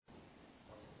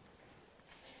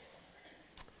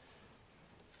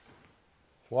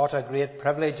What a great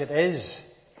privilege it is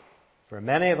for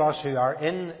many of us who are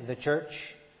in the church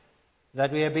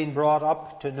that we have been brought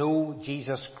up to know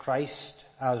Jesus Christ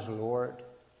as Lord.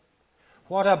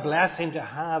 What a blessing to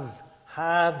have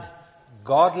had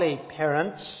godly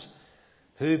parents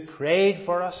who prayed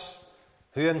for us,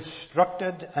 who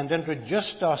instructed and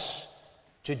introduced us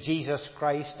to Jesus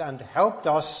Christ and helped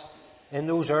us in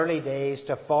those early days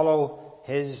to follow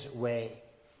His way.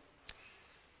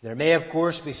 There may, of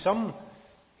course, be some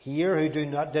here who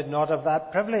did not have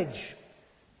that privilege.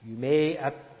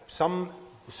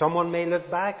 Someone may look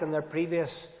back on their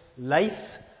previous life,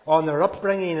 on their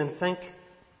upbringing, and think,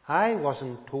 I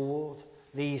wasn't told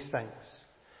these things.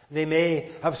 They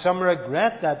may have some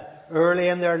regret that early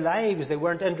in their lives they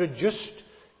weren't introduced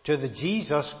to the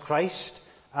Jesus Christ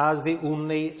as the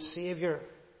only Saviour.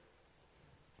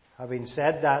 Having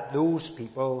said that, those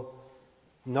people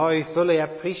now fully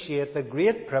appreciate the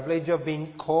great privilege of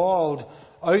being called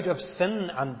out of sin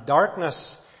and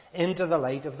darkness into the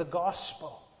light of the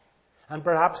gospel. And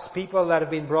perhaps people that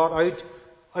have been brought out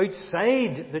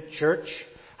outside the church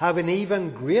have an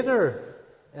even greater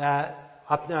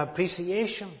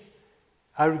appreciation,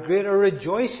 a greater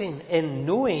rejoicing in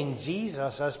knowing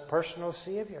Jesus as personal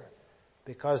Saviour,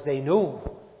 because they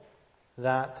know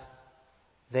that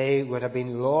they would have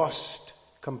been lost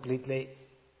completely.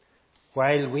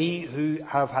 While we who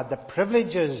have had the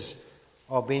privileges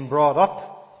of being brought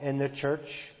up in the church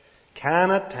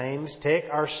can at times take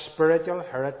our spiritual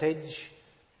heritage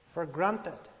for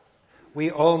granted.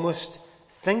 We almost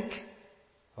think,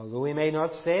 although we may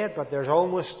not say it, but there's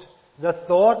almost the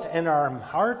thought in our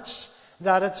hearts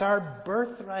that it's our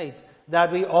birthright,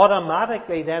 that we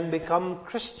automatically then become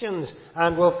Christians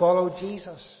and will follow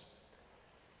Jesus.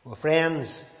 Well,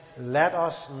 friends, let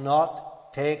us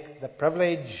not take the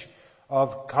privilege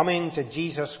of coming to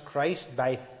Jesus Christ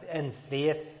in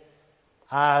faith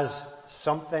as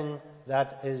something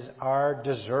that is our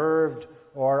deserved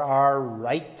or our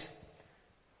right.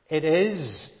 It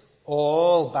is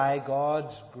all by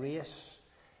God's grace.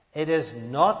 It is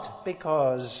not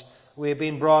because we've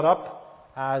been brought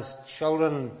up as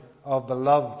children of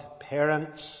beloved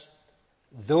parents.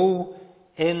 Though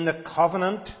in the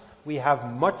covenant we have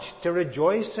much to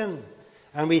rejoice in,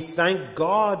 and we thank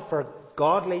God for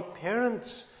godly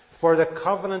parents, for the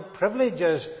covenant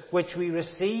privileges which we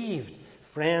received.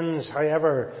 Friends,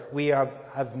 however, we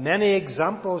have many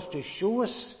examples to show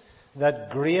us that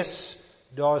grace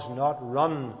does not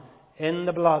run in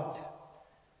the blood.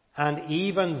 And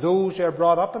even those who are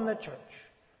brought up in the church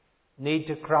need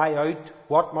to cry out,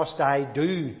 what must I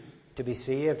do to be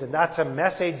saved? And that's a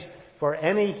message for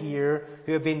any here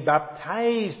who have been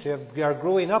baptized, who are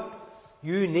growing up.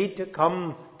 You need to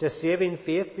come to saving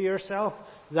faith for yourself.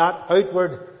 That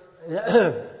outward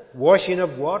washing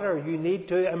of water, you need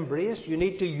to embrace. You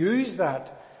need to use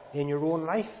that in your own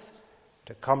life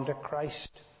to come to Christ.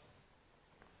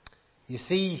 You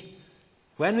see,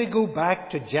 when we go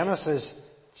back to Genesis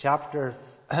chapter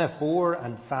 4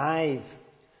 and 5,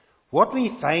 what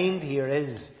we find here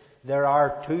is there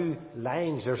are two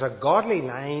lines. There's a godly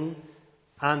line,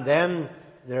 and then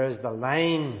there is the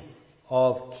line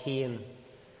of Cain.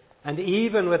 And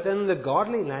even within the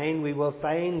godly line, we will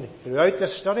find throughout the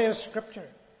study of Scripture,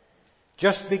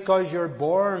 just because you're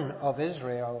born of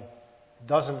Israel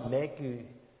doesn't make you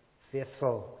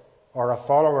faithful or a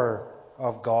follower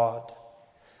of God.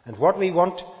 And what we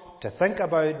want to think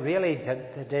about really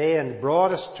today in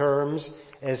broadest terms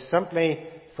is simply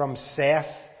from Seth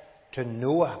to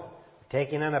Noah. We're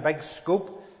taking in a big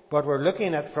scope, but we're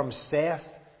looking at from Seth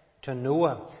to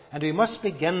Noah. And we must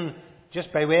begin,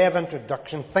 just by way of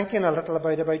introduction, thinking a little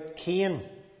about Cain.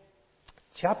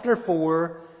 Chapter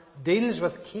 4 deals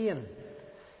with Cain.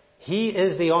 He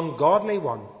is the ungodly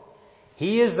one.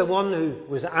 He is the one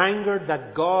who was angered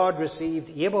that God received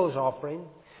Abel's offering.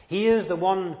 He is the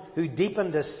one who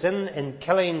deepened his sin in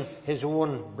killing his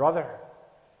own brother.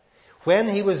 When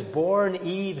he was born,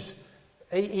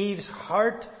 Eve's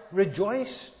heart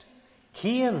rejoiced.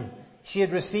 Cain, she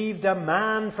had received a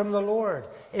man from the Lord.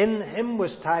 In him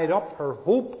was tied up her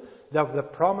hope of the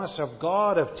promise of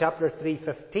God of chapter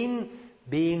 3:15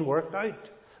 being worked out.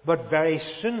 But very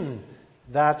soon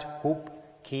that hope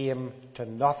came to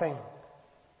nothing.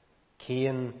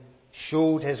 Cain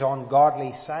showed his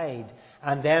ungodly side.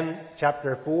 And then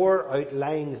chapter 4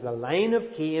 outlines the line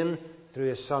of Cain through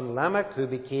his son Lamech, who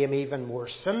became even more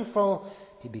sinful.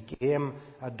 He became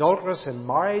adulterous in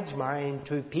marriage, marrying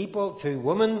two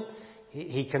women.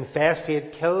 He confessed he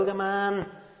had killed a man,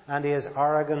 and he is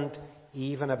arrogant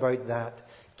even about that.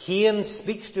 Cain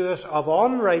speaks to us of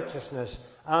unrighteousness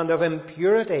and of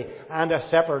impurity and a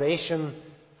separation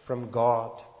from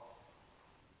God.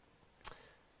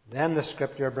 Then the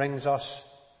Scripture brings us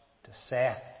to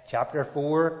Seth, chapter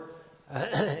 4,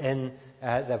 in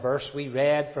the verse we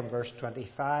read from verse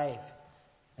 25.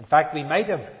 In fact, we might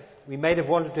have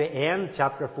wanted to end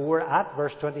chapter 4 at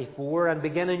verse 24 and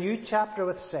begin a new chapter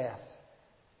with Seth.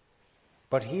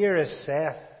 But here is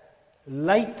Seth,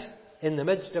 light in the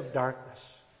midst of darkness,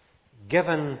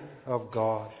 given of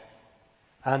God.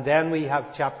 And then we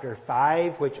have chapter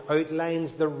 5, which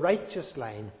outlines the righteous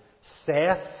line,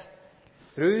 Seth,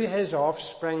 through his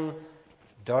offspring,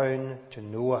 down to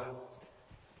Noah.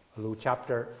 Although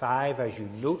chapter 5, as you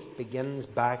note, begins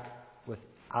back with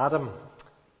Adam.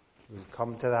 We'll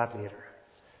come to that later.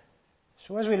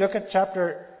 So as we look at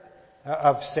chapter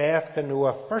of Seth to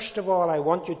Noah, first of all, I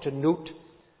want you to note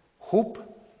hope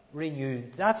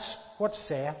renewed. That's what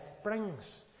Seth brings.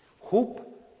 Hope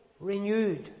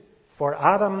renewed for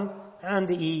Adam and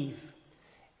Eve.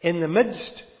 In the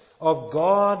midst of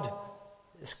God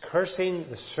is cursing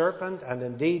the serpent and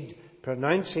indeed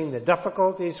pronouncing the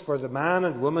difficulties for the man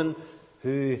and woman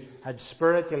who had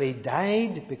spiritually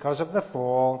died because of the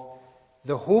fall,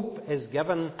 the hope is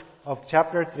given of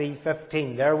chapter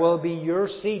 3:15. There will be your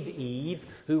seed, Eve,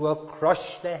 who will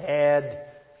crush the head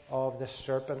of the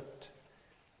serpent.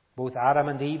 Both Adam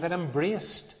and Eve had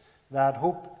embraced that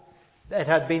hope. It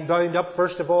had been bound up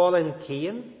first of all in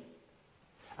Cain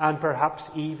and perhaps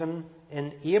even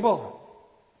in Abel.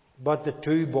 But the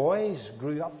two boys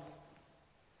grew up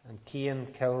and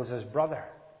Cain kills his brother.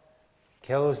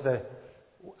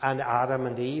 And Adam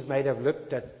and Eve might have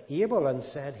looked at Abel and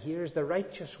said, here's the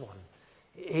righteous one.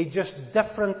 He's just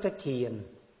different to Cain.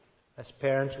 As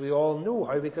parents, we all know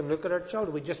how we can look at our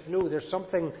children. We just know there's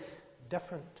something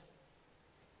different.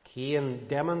 Cain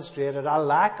demonstrated a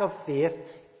lack of faith.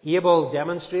 Abel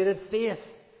demonstrated faith.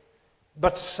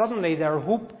 But suddenly their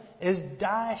hope is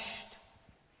dashed.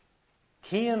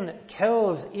 Cain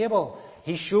kills Abel.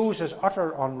 He shows his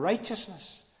utter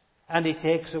unrighteousness. And he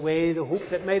takes away the hope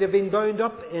that might have been bound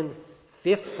up in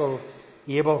faithful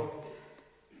Abel.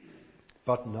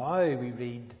 But now we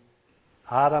read,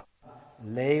 Adam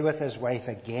lay with his wife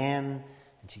again,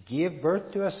 and she gave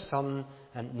birth to a son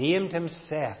and named him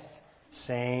Seth,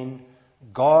 saying,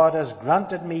 God has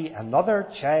granted me another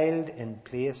child in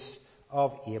place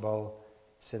of Abel,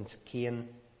 since Cain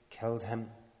killed him.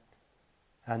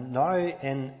 And now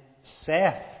in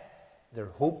Seth, their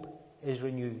hope is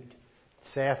renewed.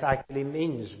 Seth actually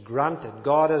means granted.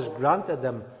 God has granted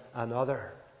them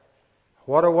another.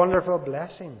 What a wonderful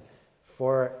blessing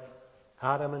for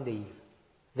Adam and Eve.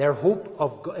 Their hope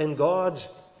in God's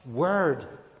Word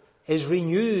is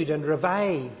renewed and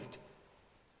revived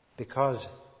because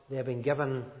they have been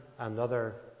given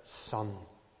another son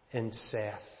in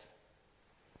Seth.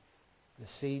 The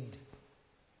seed,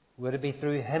 would it be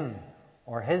through him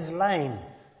or his line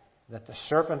that the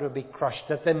serpent would be crushed,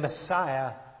 that the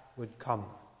Messiah would come?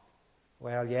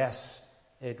 Well, yes,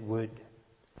 it would.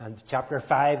 And chapter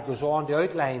 5 goes on to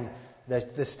outline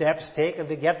the steps taken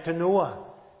to get to Noah.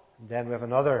 And then we have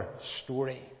another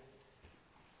story.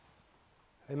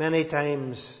 How many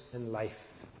times in life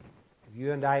have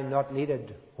you and I not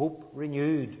needed hope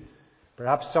renewed?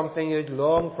 Perhaps something you'd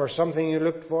longed for, something you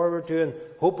looked forward to, and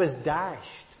hope is dashed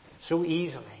so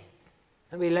easily.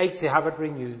 And we like to have it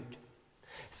renewed.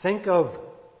 Think of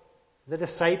the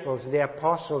disciples, the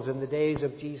apostles in the days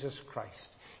of Jesus Christ.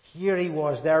 Here he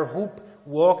was, their hope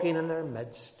walking in their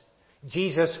midst.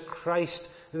 Jesus Christ,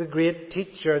 the great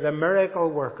teacher, the miracle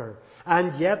worker.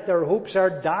 And yet their hopes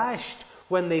are dashed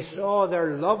when they saw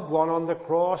their loved one on the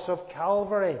cross of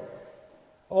Calvary.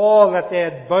 All that they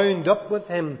had bound up with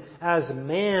him as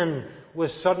men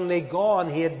was suddenly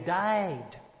gone. He had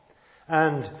died.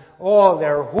 And all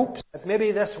their hopes that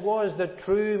maybe this was the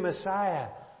true Messiah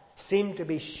seemed to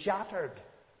be shattered.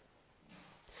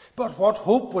 But what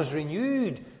hope was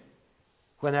renewed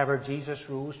whenever Jesus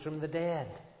rose from the dead?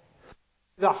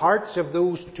 The hearts of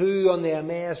those two on the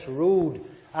Emmaus road,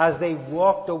 as they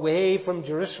walked away from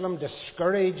Jerusalem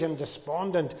discouraged and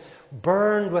despondent,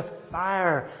 burned with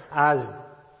fire as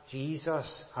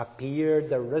Jesus appeared,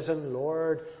 the risen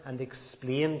Lord, and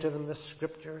explained to them the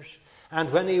Scriptures.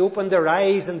 And when he opened their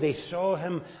eyes and they saw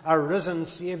him, a risen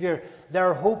Saviour,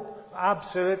 their hope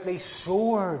absolutely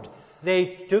soared.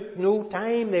 They took no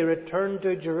time. They returned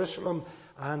to Jerusalem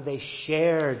and they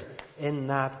shared in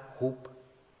that hope.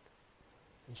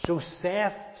 And so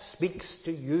Seth speaks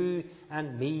to you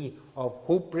and me of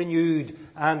hope renewed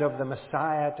and of the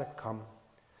Messiah to come.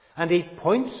 And he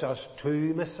points us to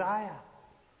Messiah.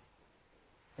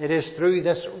 It is through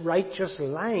this righteous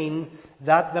line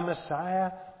that the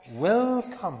Messiah will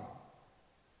come.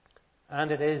 And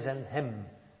it is in him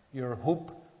your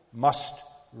hope must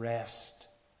rest.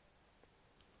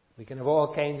 We can have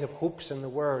all kinds of hopes in the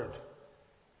world.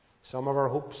 Some of our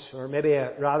hopes are maybe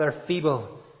rather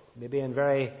feeble, maybe in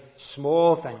very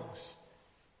small things.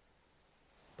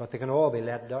 But they can all be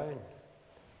let down.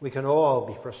 We can all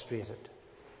be frustrated.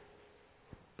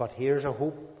 But here's a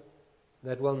hope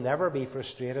that will never be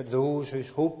frustrated. Those whose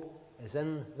hope is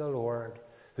in the Lord,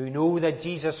 who know that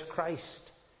Jesus Christ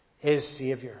is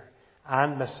Saviour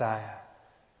and Messiah.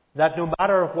 That no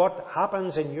matter what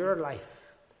happens in your life,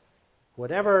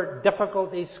 whatever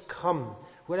difficulties come,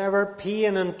 whatever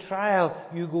pain and trial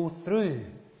you go through,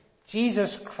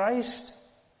 Jesus Christ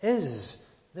is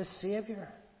the Saviour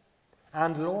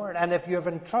and Lord. And if you have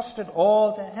entrusted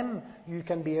all to Him, you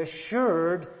can be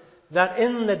assured that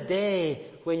in the day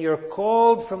when you're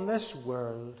called from this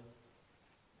world,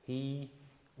 He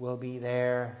will be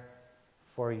there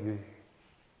for you.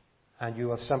 And you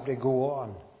will simply go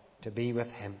on to be with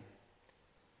Him.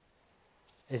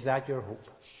 Is that your hope?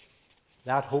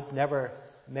 That hope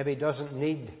maybe doesn't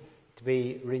need to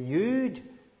be renewed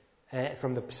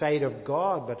from the side of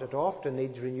God, but it often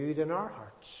needs renewed in our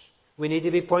hearts. We need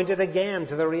to be pointed again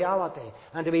to the reality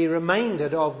and to be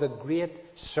reminded of the great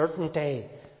certainty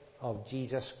of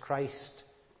Jesus Christ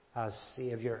as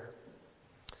Saviour.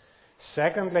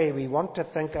 Secondly, we want to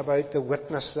think about the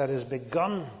witness that is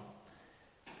begun.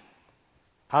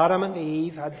 Adam and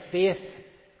Eve had faith.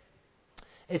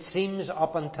 It seems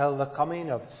up until the coming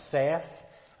of Seth,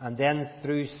 and then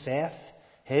through Seth,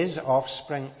 his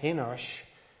offspring Enosh,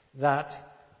 that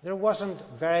there wasn't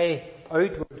very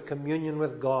outward communion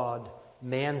with God.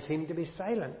 Men seemed to be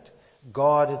silent.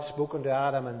 God had spoken to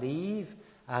Adam and Eve,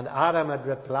 and Adam had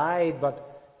replied,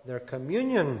 but their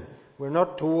communion we're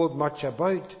not told much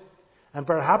about. And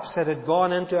perhaps it had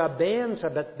gone into abeyance a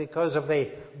bit because of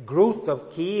the growth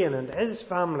of Cain and his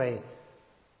family.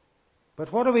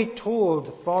 But what are we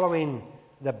told following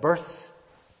the birth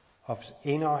of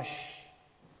Enosh?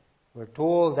 We're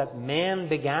told that men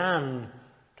began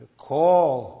to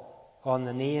call on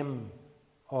the name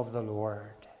of the Lord.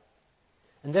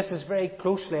 And this is very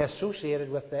closely associated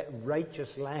with the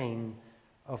righteous line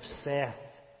of Seth.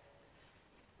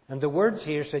 And the words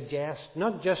here suggest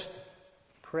not just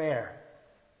prayer,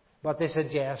 but they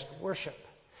suggest worship.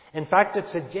 In fact, it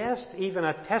suggests even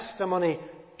a testimony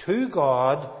to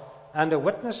God and a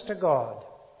witness to God,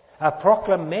 a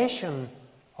proclamation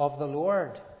of the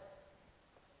Lord.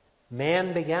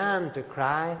 Men began to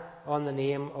cry on the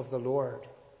name of the Lord.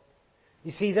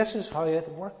 You see, this is how it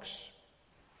works.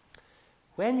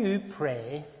 When you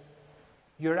pray,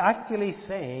 you're actually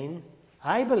saying,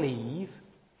 I believe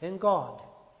in God.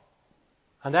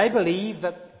 And I believe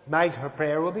that my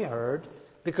prayer will be heard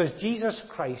because Jesus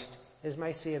Christ is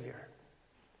my Saviour.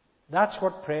 That's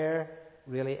what prayer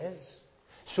really is.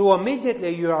 So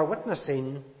immediately you are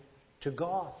witnessing to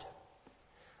God.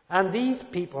 And these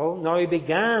people now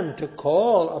began to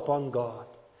call upon God.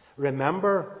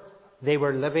 Remember, they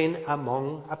were living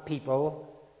among a people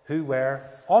who were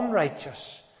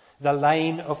unrighteous. The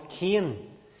line of Cain.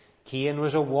 Cain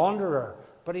was a wanderer,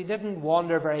 but he didn't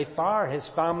wander very far. His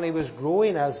family was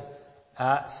growing as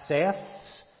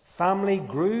Seth's family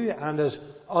grew, and as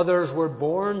others were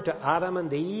born to Adam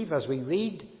and Eve, as we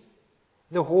read.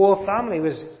 The whole family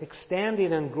was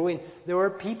extending and growing. There were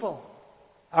people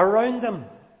around them.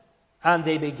 And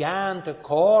they began to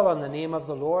call on the name of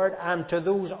the Lord. And to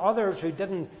those others who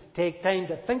didn't take time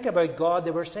to think about God,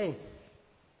 they were saying,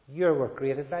 you were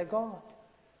created by God.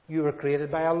 You were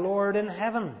created by a Lord in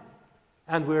heaven.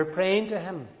 And we're praying to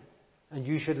Him. And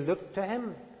you should look to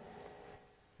Him.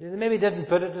 They maybe didn't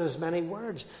put it in as many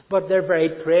words, but their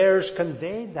very prayers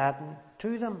conveyed that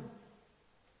to them.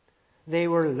 They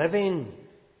were living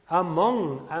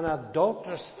among an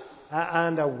adulterous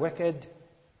and a wicked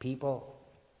people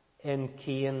in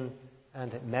Cain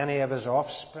and many of his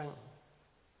offspring.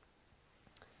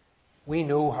 We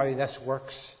know how this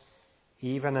works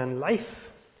even in life.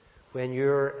 When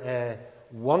you're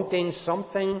wanting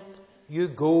something, you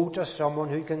go to someone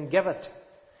who can give it.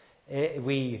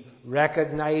 We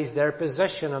recognize their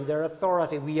position and their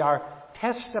authority. We are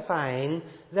testifying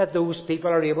that those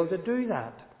people are able to do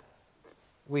that.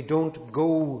 We don't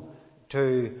go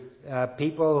to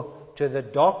people, to the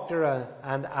doctor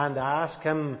and ask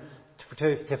him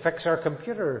to fix our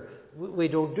computer. We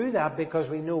don't do that because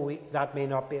we know that may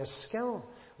not be a skill.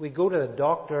 We go to the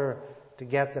doctor to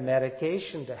get the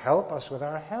medication to help us with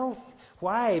our health.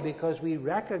 Why? Because we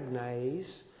recognize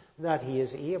that he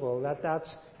is able,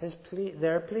 that's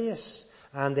their place.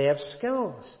 And they have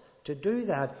skills to do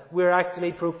that. We're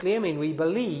actually proclaiming we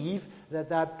believe that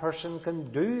that person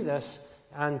can do this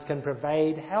and can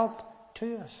provide help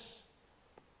to us.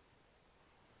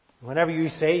 Whenever you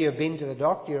say you've been to the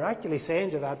doctor, you're actually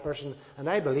saying to that person, and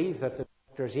I believe that the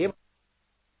doctor is able to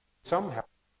do some help.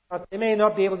 But they may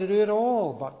not be able to do it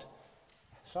all, but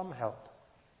some help.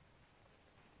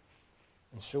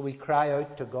 And so we cry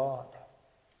out to God.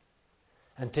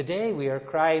 And today we are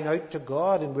crying out to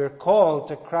God, and we're called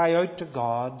to cry out to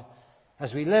God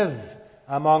as we live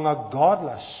among a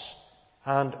godless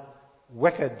and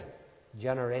wicked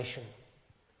generation.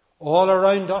 All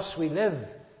around us we live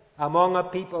among a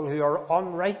people who are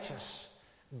unrighteous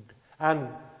and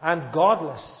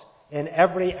godless in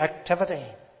every activity.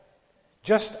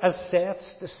 Just as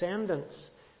Seth's descendants,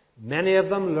 many of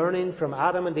them learning from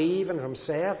Adam and Eve and from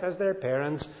Seth as their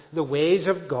parents the ways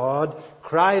of God,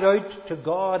 cried out to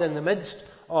God in the midst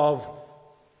of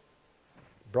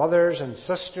brothers and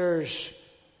sisters,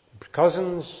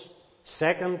 cousins,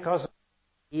 second cousins,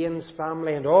 Ian's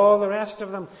family, and all the rest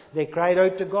of them. They cried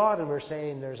out to God and were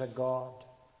saying, there's a God.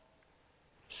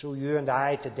 So you and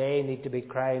I today need to be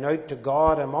crying out to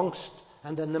God amongst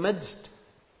and in the midst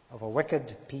of a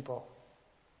wicked people.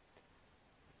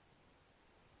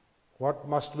 What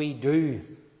must we do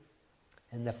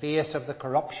in the face of the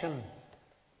corruption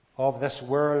of this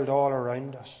world all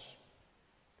around us?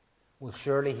 Well,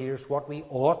 surely here's what we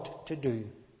ought to do.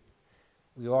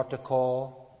 We ought to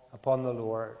call upon the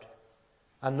Lord.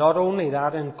 And not only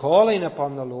that, in calling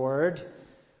upon the Lord,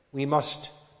 we must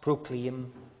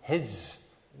proclaim His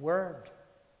Word.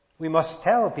 We must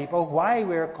tell people why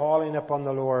we're calling upon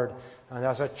the Lord. And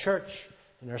as a church,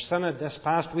 in our synod this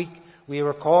past week, we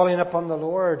were calling upon the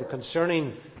Lord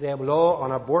concerning the law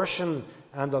on abortion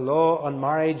and the law on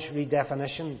marriage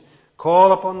redefinition.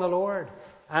 Call upon the Lord.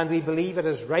 And we believe it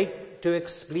is right to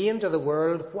explain to the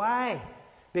world why.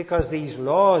 Because these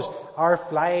laws are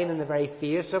flying in the very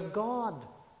face of God.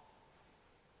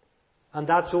 And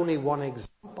that's only one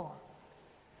example.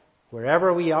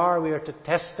 Wherever we are to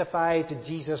testify to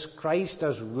Jesus Christ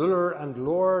as ruler and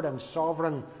Lord and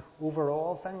sovereign over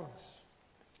all things.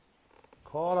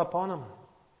 Call upon Him.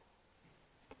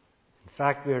 In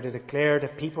fact, we are to declare to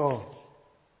people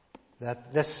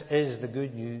that this is the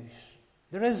good news.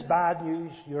 There is bad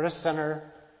news. You're a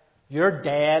sinner. You're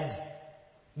dead.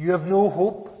 You have no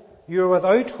hope. You're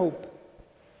without hope.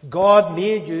 God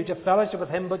made you to fellowship with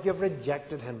Him, but you've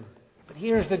rejected Him. But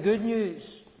here's the good news.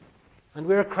 And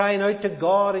we're crying out to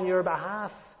God in your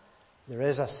behalf. There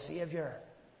is a Saviour.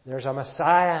 There's a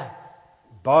Messiah.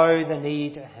 Bow the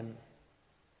knee to Him.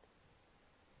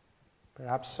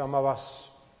 Perhaps some of us,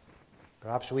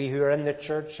 perhaps we who are in the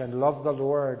church and love the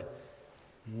Lord,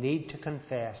 need to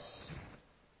confess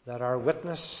that our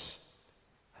witness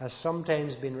has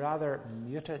sometimes been rather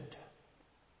muted.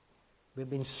 We've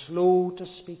been slow to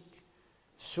speak,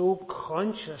 so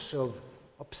conscious of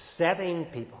upsetting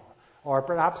people, or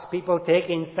perhaps people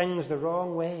taking things the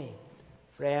wrong way.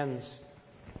 Friends,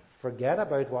 forget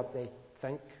about what they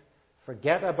think.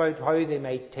 Forget about how they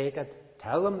might take it.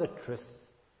 Tell them the truth,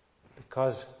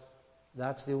 because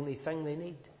that's the only thing they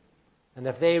need. And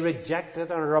if they reject it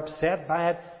and are upset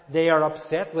by it, they are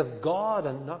upset with God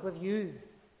and not with you.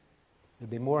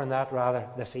 There'll be more on that rather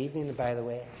this evening, by the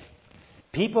way.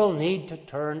 People need to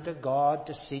turn to God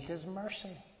to seek His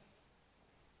mercy.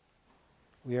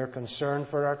 We are concerned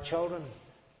for our children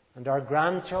and our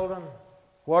grandchildren.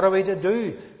 What are we to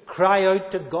do? Cry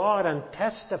out to God and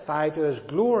testify to His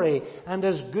glory and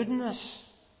His goodness.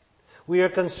 We are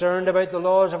concerned about the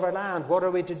laws of our land. What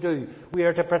are we to do? We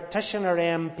are to petition our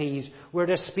MPs. We're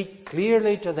to speak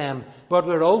clearly to them. But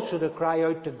we're also to cry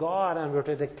out to God, and we're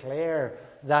to declare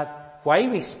that why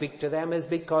we speak to them is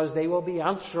because they will be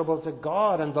answerable to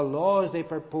God, and the laws they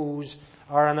propose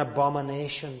are an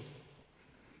abomination.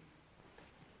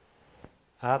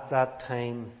 At that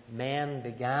time, men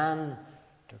began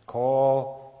to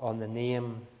call on the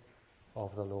name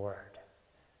of the Lord.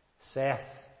 Seth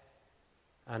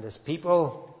and his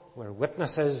people were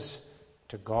witnesses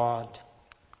to God.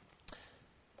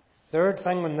 Third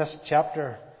thing in this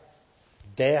chapter,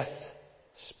 death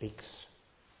speaks.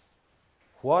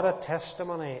 What a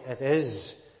testimony it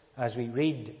is as we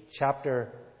read chapter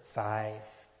 5.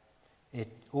 It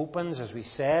opens, as we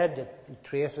said, it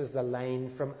traces the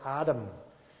line from Adam.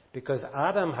 Because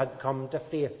Adam had come to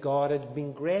faith. God had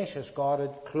been gracious. God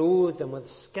had clothed him with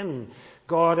skin.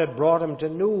 God had brought him to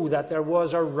know that there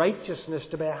was a righteousness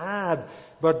to be had.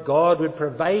 But God would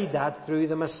provide that through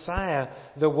the Messiah,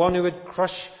 the one who would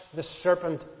crush the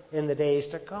serpent in the days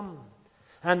to come.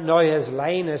 And now his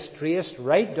line is traced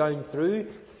right down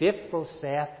through faithful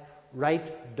Seth,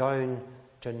 right down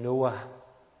to Noah.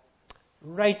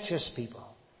 Righteous people.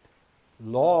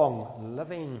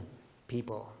 Long-living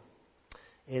people.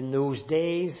 In those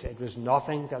days, it was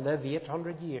nothing to live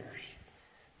 800 years.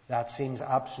 That seems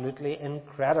absolutely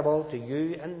incredible to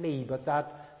you and me, but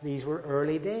these were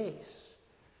early days.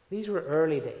 These were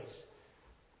early days.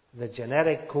 The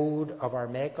genetic code of our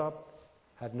makeup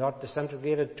had not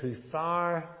disintegrated too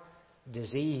far.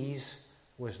 Disease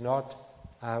was not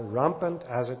rampant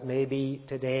as it may be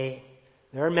today.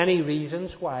 There are many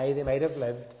reasons why they might have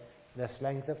lived this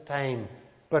length of time.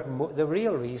 But the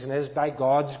real reason is by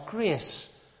God's grace.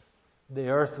 The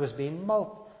earth was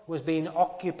being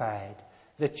occupied.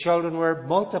 The children were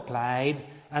multiplied,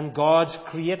 and God's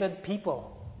created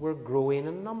people were growing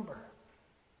in number.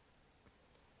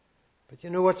 But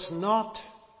you know, it's not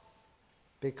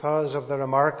because of the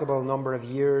remarkable number of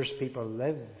years people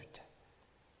lived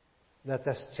that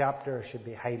this chapter should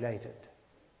be highlighted.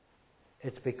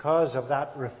 It's because of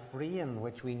that refrain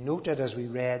which we noted as we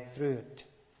read through it.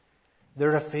 The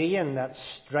refrain that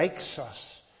strikes us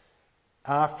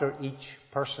after each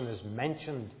person is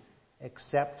mentioned,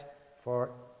 except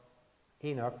for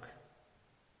Enoch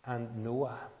and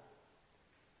Noah.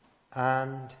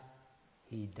 And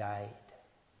he died.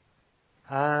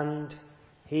 And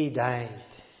he died.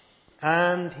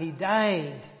 And he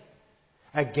died.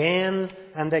 Again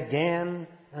and again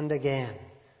and again.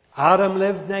 Adam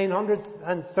lived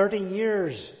 930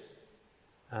 years.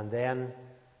 And then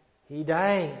he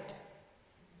died.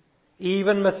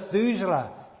 Even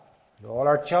Methuselah, and all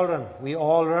our children, we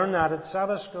all learn that at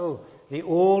Sabbath school, the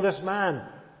oldest man.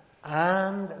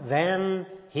 And then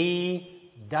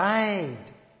he died.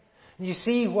 You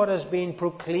see, what has been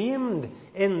proclaimed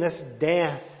in this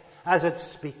death as it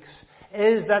speaks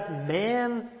is that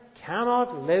men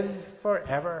cannot live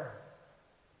forever.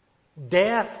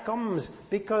 Death comes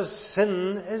because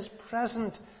sin is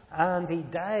present, and he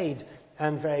died.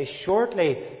 And very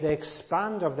shortly, the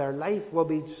span of their life will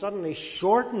be suddenly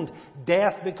shortened.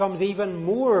 Death becomes even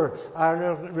more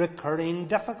a recurring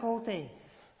difficulty.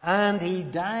 And he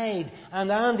died.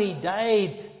 And he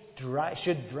died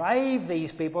should drive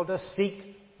these people to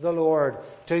seek the Lord,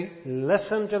 to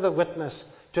listen to the witness,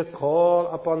 to call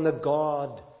upon the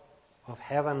God of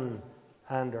heaven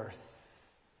and earth.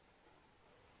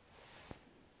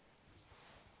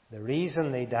 The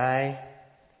reason they die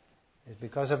is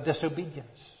because of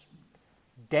disobedience.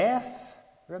 Death,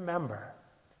 remember,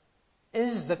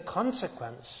 is the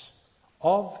consequence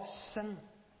of sin.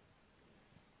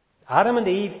 Adam and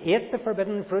Eve ate the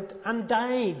forbidden fruit and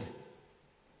died,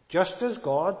 just as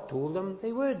God told them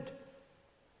they would.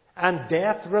 And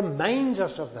death reminds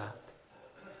us of that.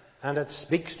 And it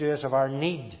speaks to us of our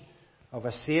need of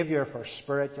a Saviour for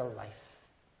spiritual life.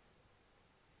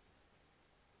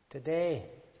 Today,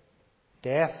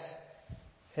 death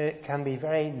can be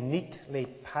very neatly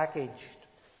packaged.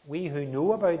 We who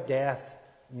know about death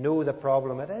know the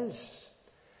problem it is.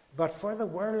 But for the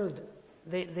world,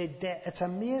 it's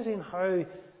amazing how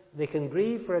they can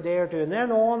grieve for a day or two and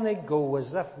then on they go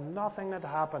as if nothing had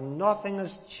happened, nothing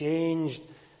has changed.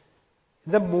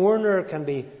 The mourner can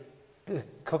be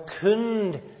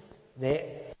cocooned.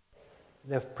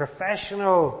 The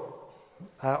professional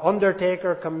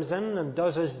undertaker comes in and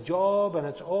does his job, and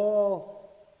it's all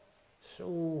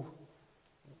so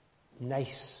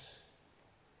nice.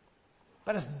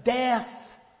 But it's death,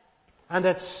 and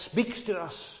it speaks to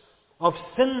us of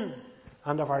sin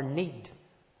and of our need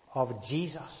of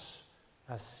Jesus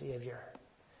as Saviour.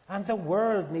 And the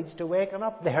world needs to waken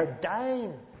up. They're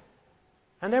dying.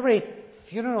 And every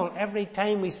funeral, every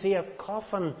time we see a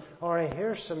coffin or a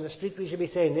hearse in the street, we should be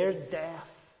saying, there's death.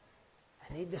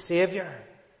 I need the Saviour.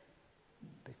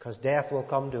 Because death will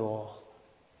come to all.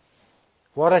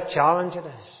 What a challenge it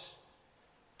is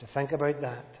to think about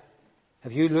that.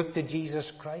 Have you looked at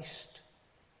Jesus Christ?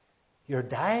 You're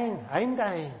dying. I'm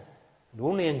dying. And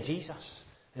only in Jesus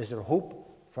is there hope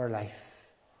for life.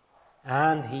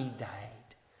 And he died.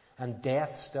 And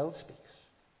death still speaks.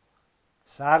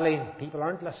 Sadly, people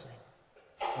aren't listening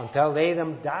until they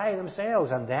die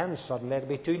themselves, and then suddenly it'll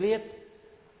be too late.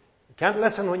 You can't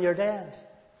listen when you're dead.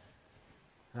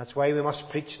 That's why we must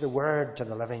preach the word to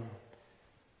the living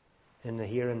in the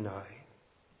here and now.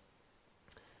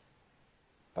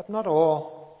 But not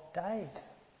all died.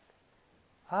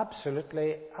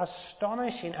 Absolutely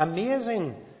astonishing,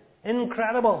 amazing,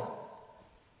 incredible.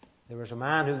 There was a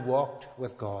man who walked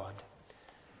with God.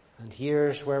 And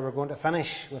here's where we're going to finish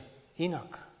with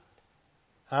Enoch.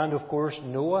 And of course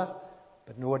Noah.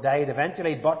 But Noah died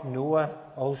eventually. But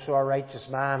Noah, also a righteous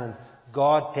man. And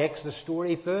God takes the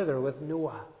story further with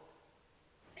Noah.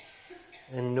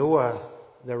 In Noah,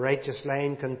 the righteous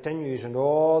line continues. And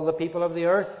all the people of the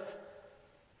earth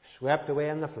swept away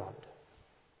in the flood.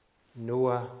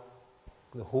 Noah,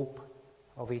 the hope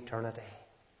of eternity.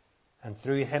 And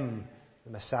through him,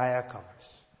 the Messiah comes.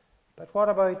 But what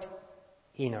about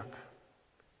Enoch?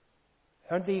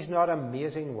 Aren't these not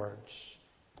amazing words?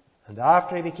 And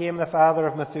after he became the father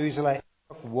of Methuselah,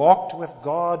 Enoch walked with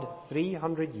God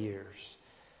 300 years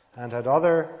and had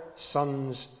other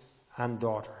sons and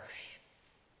daughters.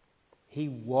 He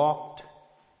walked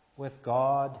with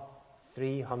God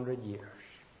 300 years.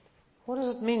 What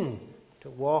does it mean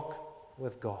to walk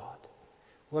with God?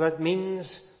 Well, it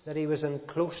means that he was in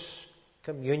close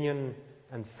communion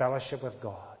and fellowship with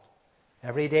God.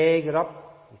 Every day he got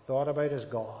up, he thought about his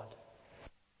God,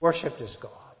 worshipped his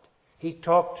God. He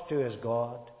talked to his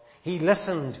God. He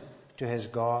listened to his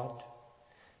God.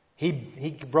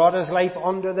 He brought his life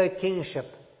under the kingship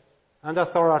and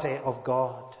authority of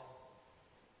God.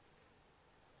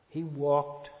 He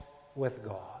walked with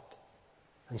God.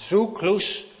 And so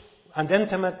close and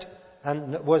intimate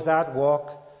and was that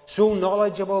walk, so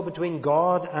knowledgeable between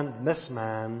God and this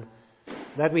man,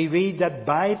 that we read that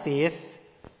by faith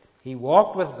he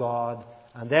walked with God,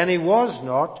 and then he was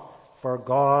not, for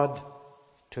God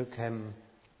took him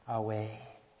away.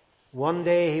 One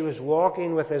day he was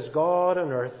walking with his God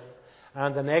on earth,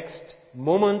 and the next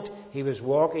moment he was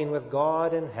walking with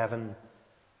God in heaven,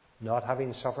 not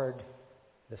having suffered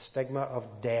the stigma of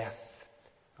death,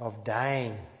 of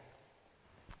dying.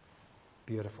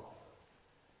 Beautiful.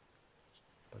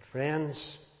 But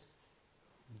friends,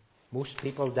 most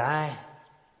people die.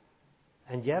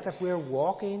 And yet if we're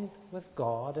walking with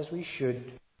God as we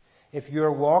should, if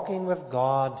you're walking with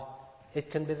God,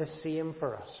 it can be the same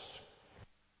for us.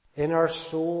 In our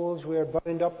souls we are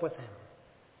bound up with Him,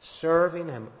 serving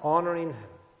Him, honouring Him.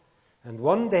 And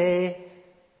one day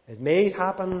it may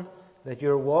happen that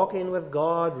you're walking with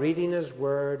God, reading His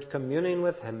Word, communing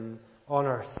with Him on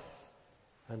earth.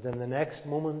 And in the next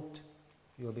moment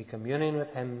you'll be communing with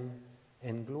Him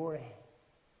in glory.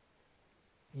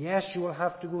 Yes, you will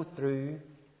have to go through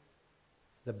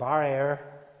the barrier,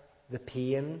 the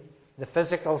pain, the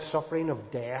physical suffering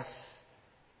of death.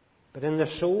 But in the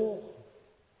soul,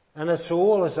 and the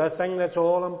soul is the thing that's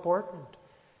all important,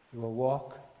 you will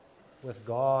walk with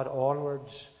God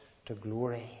onwards to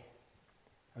glory.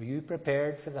 Are you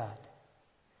prepared for that?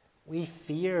 We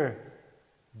fear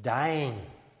dying.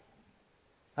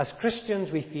 As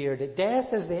Christians we fear that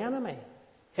death is the enemy.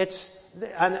 It's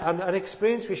an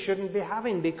experience we shouldn't be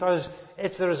having because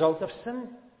it's the result of sin.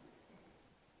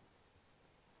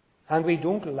 And we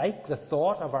don't like the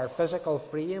thought of our physical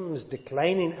frames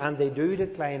declining, and they do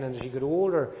decline, and as you get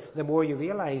older, the more you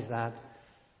realize that.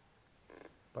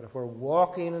 But if we're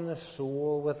walking in the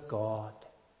soul with God,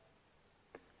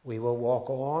 we will walk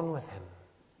on with Him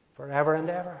forever and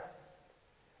ever.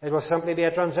 It will simply be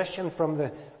a transition from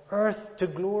the earth to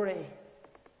glory.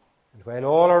 And while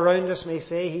all around us may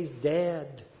say He's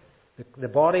dead, the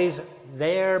body's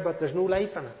there, but there's no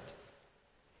life in it,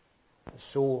 the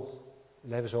soul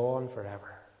lives on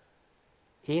forever.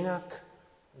 Enoch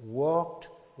walked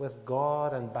with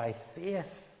God and by faith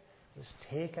was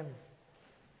taken.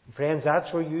 And friends,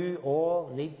 that's where you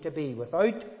all need to be.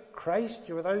 Without Christ,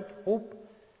 you're without hope.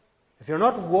 If you're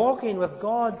not walking with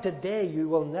God today, you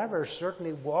will never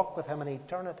certainly walk with Him in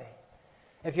eternity.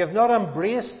 If you have not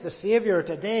embraced the Saviour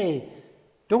today,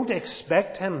 don't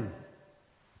expect Him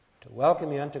to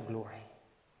welcome you into glory.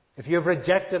 If you've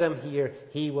rejected Him here,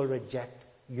 He will reject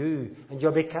you, and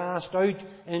you'll be cast out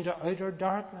into outer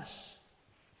darkness.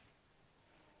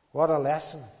 What a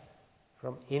lesson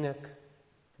from Enoch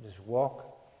and his walk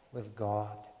with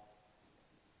God.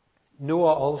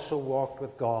 Noah also walked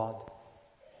with God,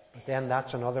 but then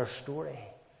that's another story,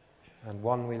 and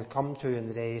one we'll come to in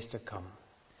the days to come.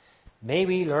 May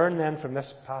we learn then from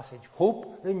this passage,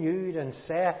 hope renewed in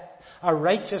Seth, a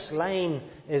righteous line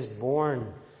is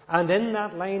born. And in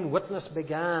that line witness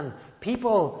began.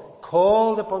 People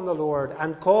called upon the Lord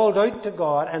and called out to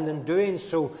God, and in doing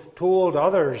so told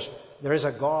others there is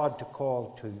a God to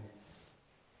call to.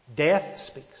 Death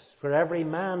speaks, for every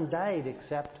man died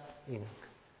except Enoch.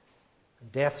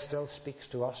 Death still speaks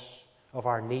to us of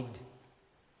our need.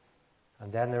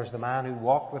 And then there's the man who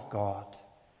walked with God,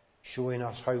 showing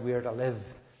us how we are to live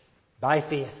by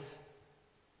faith.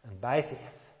 And by faith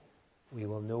we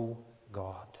will know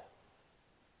God.